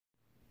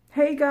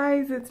Hey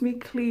guys, it's me,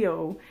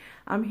 Cleo.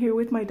 I'm here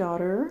with my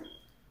daughter,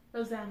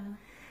 Rosanna.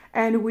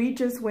 And we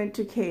just went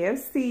to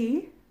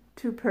KFC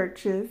to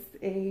purchase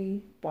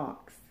a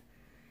box.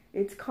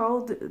 It's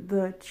called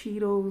the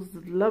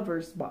Cheetos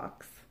Lovers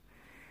Box.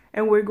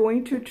 And we're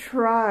going to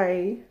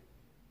try,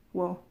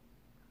 well,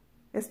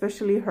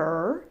 especially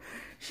her.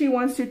 She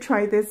wants to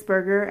try this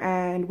burger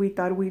and we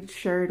thought we'd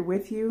share it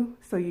with you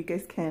so you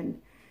guys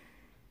can,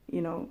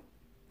 you know,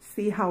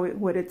 see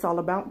what it's all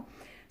about.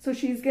 So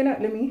she's gonna,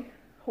 let me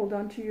hold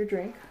on to your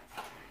drink.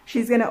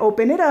 She's gonna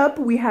open it up.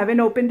 We haven't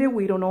opened it.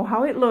 We don't know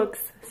how it looks.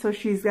 So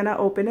she's gonna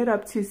open it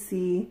up to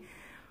see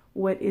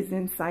what is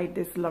inside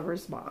this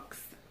lover's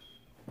box.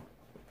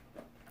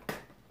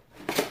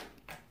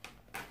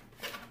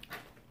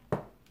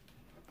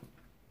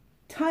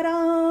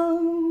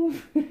 Ta-da!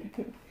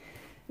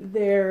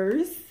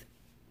 There's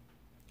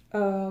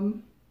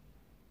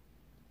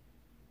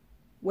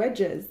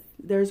wedges.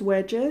 There's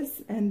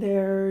wedges and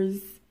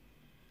there's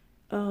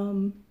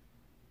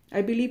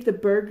I believe the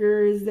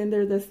burgers, then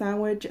there's the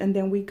sandwich, and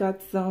then we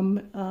got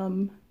some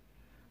I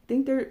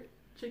think they're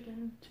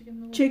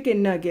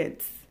chicken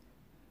nuggets.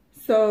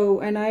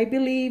 So, and I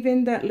believe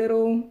in that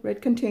little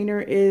red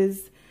container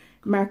is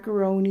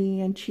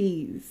macaroni and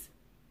cheese.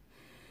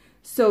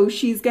 So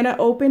she's gonna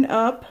open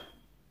up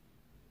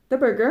the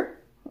burger,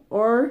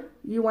 or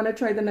you want to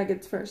try the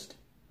nuggets first?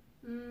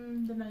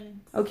 The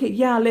nuggets. Okay,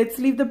 yeah, let's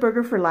leave the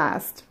burger for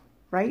last,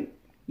 right?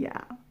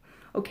 Yeah.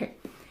 Okay.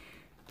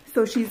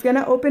 So she's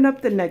gonna open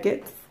up the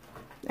nuggets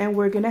and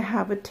we're gonna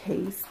have a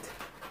taste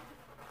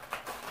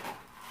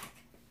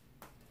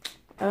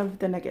of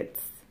the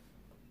nuggets.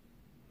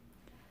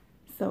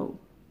 So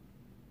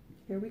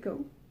here we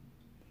go.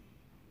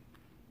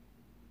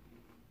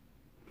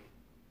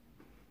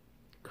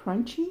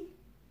 Crunchy?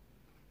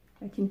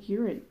 I can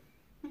hear it.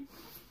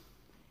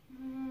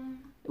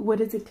 What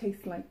does it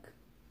taste like?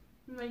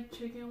 Like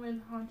chicken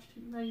with hot,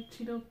 like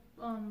Cheeto,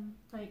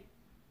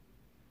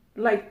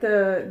 like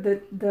the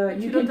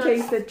you can Cheeto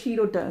taste dust. the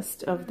Cheeto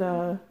dust of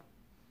the.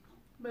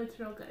 But it's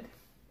real good.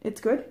 It's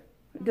good?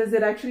 Does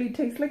it actually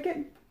taste like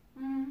it?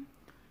 Mm.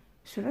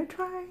 Should I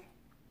try?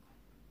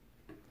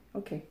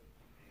 Okay.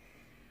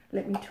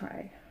 Let me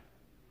try.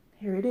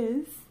 Here it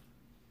is.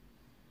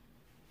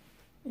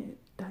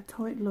 That's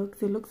how it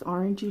looks. It looks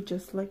orangey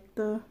just like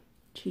the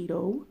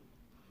Cheeto.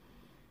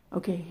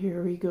 Okay,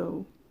 here we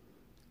go.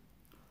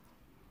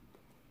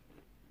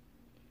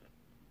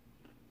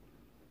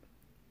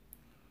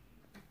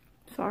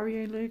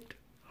 Sorry I licked.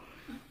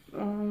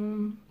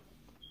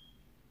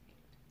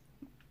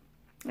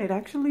 It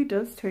actually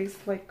does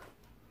taste like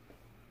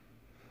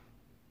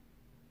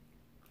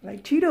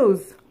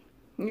Cheetos.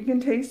 You can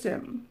taste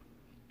it.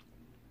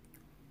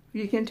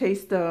 You can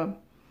taste the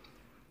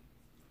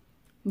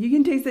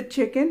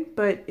chicken,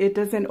 but it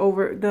doesn't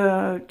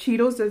the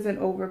Cheetos doesn't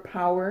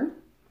overpower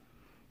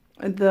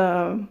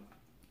the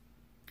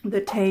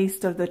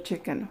taste of the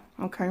chicken.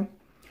 Okay.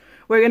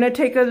 We're gonna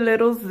take a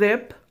little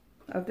sip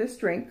of this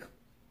drink.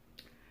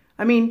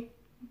 I mean,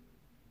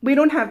 we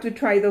don't have to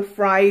try the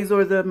fries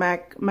or the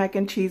mac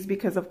and cheese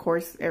because of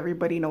course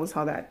everybody knows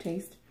how that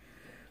tastes.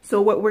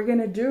 So what we're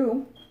gonna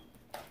do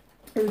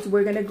is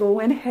we're gonna go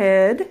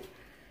ahead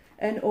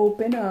and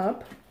open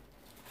up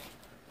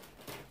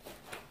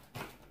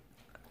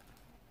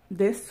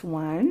this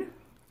one.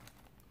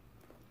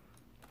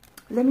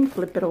 Let me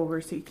flip it over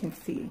so you can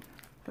see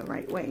the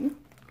right way.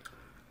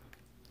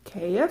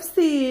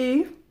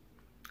 KFC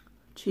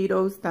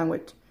Cheetos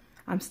sandwich.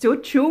 I'm still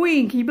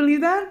chewing. Can you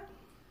believe that?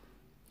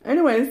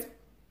 Anyways,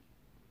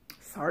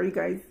 sorry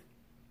guys.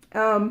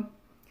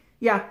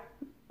 Yeah,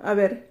 a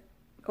ver.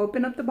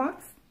 Open up the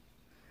box.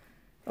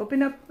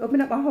 Open up,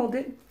 I'll hold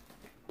it.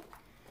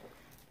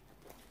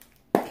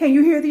 Can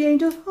you hear the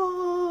angels?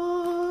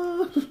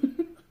 Oh,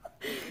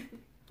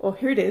 oh,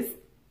 here it is.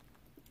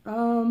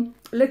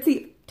 Let's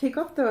see. Take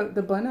off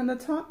the bun on the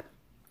top.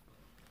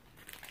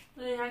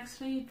 They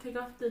actually take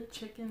off the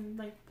chicken,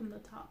 like, from the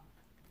top.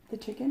 The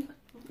chicken?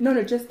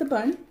 No, just the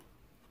bun.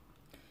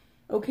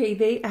 Okay,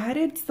 they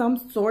added some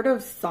sort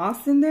of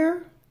sauce in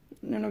there.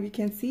 I don't know if you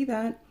can see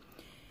that.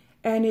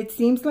 And it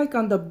seems like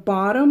on the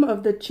bottom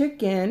of the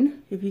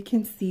chicken, if you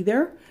can see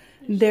there,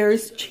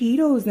 there's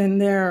Cheetos in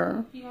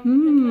there.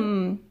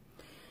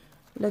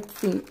 Let's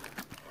see.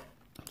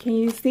 Can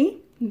you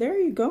see? There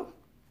you go.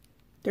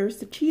 There's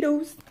the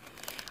Cheetos.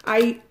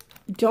 I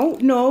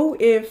don't know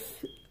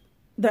if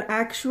the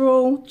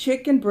actual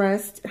chicken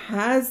breast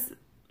has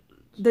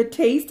the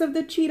taste of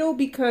the Cheeto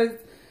because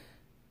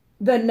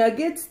the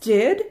nuggets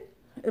did,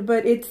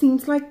 but it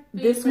seems like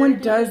this one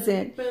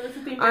doesn't.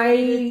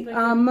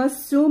 I'm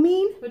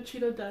assuming. With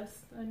Cheeto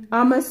dust.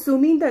 I'm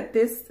assuming that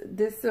this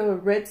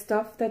red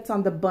stuff that's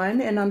on the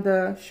bun and on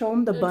the show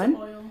them the bun.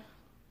 Oil.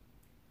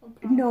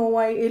 No,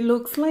 it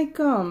looks like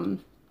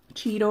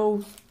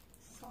Cheeto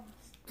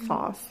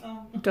sauce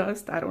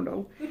dust. I don't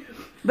know.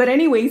 But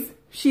anyways,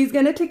 she's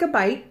gonna take a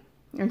bite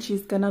and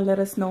she's gonna let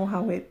us know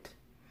how it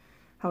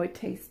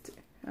tastes.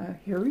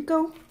 Here we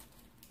go.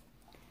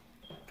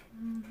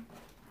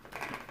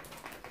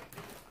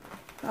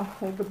 I'll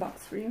hold the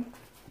box for you.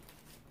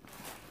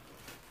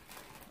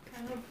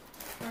 kind of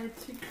hard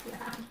to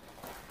grab.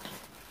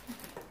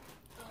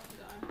 Oh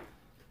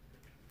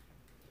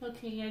god.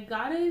 Okay, I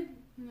got it.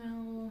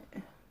 Now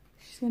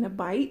she's gonna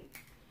bite.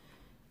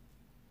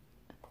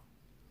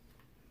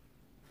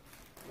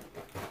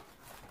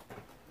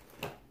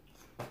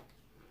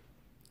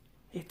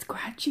 It's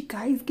crunchy,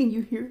 guys. Can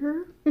you hear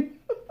her? Yeah,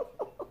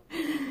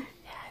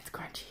 it's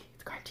crunchy.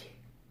 It's crunchy.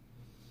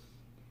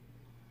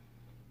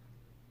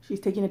 She's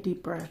taking a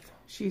deep breath.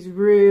 She's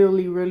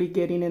really, really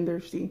getting in there.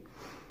 See,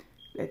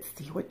 let's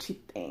see what she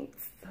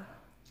thinks.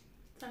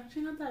 It's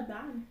actually not that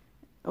bad.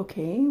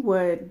 Okay,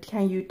 what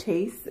can you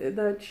taste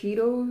the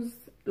Cheetos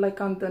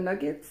like on the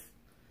nuggets?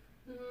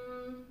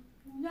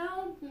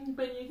 No,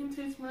 but you can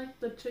taste more like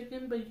the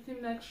chicken. But you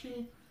can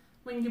actually,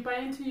 when you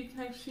bite into, you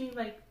can actually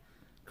like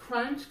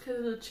crunch because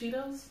of the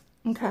Cheetos.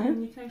 Okay.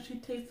 And you can actually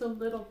taste a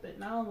little bit,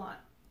 not a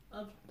lot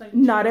of like.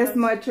 Not Cheetos. as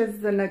much as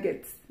the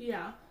nuggets.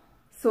 Yeah.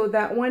 So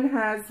that one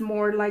has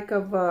more like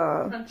of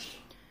a crunch.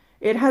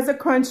 It has a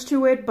crunch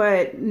to it,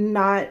 but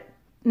not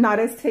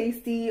as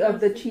tasty of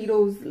the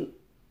Cheetos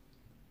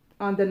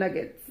on the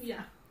nuggets.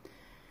 Yeah.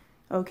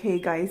 Okay,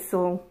 guys.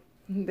 So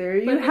there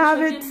you have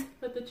it.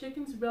 But the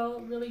chicken's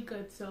really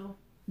good. So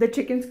the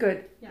chicken's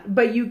good. Yeah.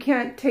 But you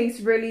can't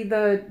taste really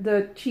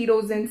the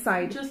Cheetos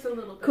inside. Just a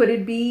little bit. Could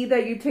it be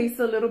that you taste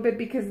a little bit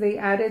because they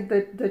added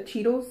the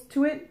Cheetos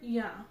to it?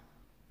 Yeah.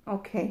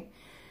 Okay.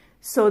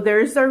 So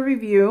there's our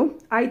review.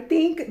 I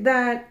think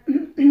that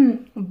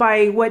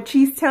by what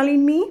she's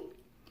telling me,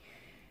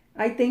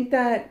 I think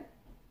that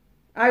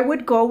I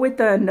would go with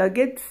the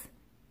nuggets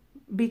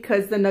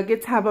because the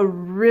nuggets have a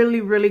really,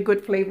 really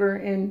good flavor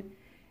in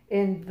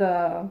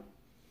the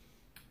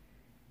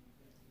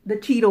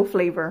Cheeto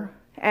flavor.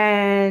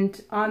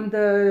 And on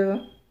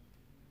the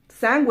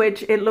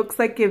sandwich, it looks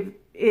like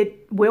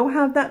it will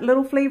have that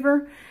little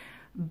flavor,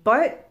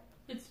 but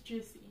it's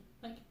juicy.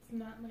 Like it's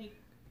not like.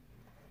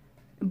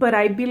 But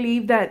I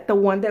believe that the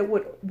one that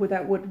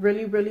would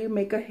really, really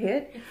make a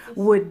hit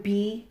would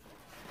be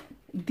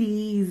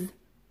these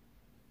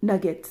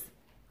nuggets.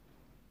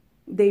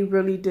 They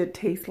really did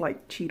taste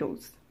like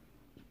Cheetos.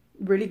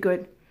 Really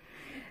good.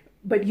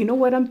 But you know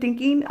what I'm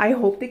thinking? I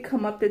hope they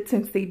come up that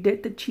since they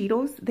did the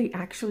Cheetos, they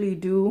actually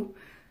do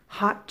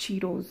hot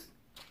Cheetos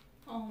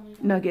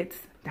nuggets.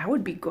 That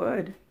would be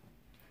good.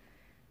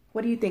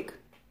 What do you think?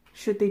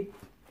 Should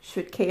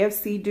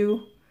KFC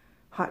do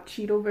hot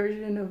Cheeto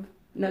version of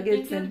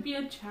nuggets? I think it'd be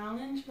a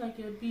challenge. Like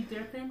it would be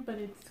different, but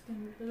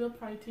it'll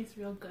probably taste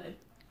real good.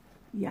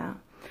 Yeah.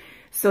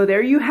 So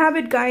there you have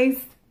it,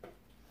 guys.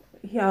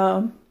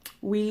 Yeah,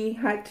 we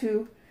had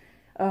to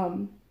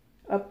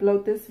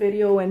upload this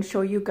video and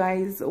show you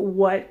guys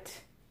what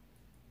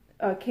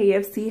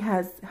KFC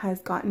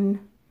has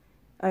gotten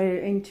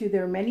into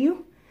their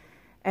menu,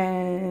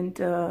 and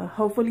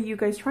hopefully you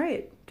guys try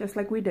it just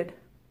like we did.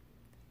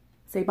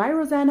 Say bye,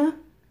 Rosanna.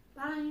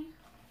 Bye.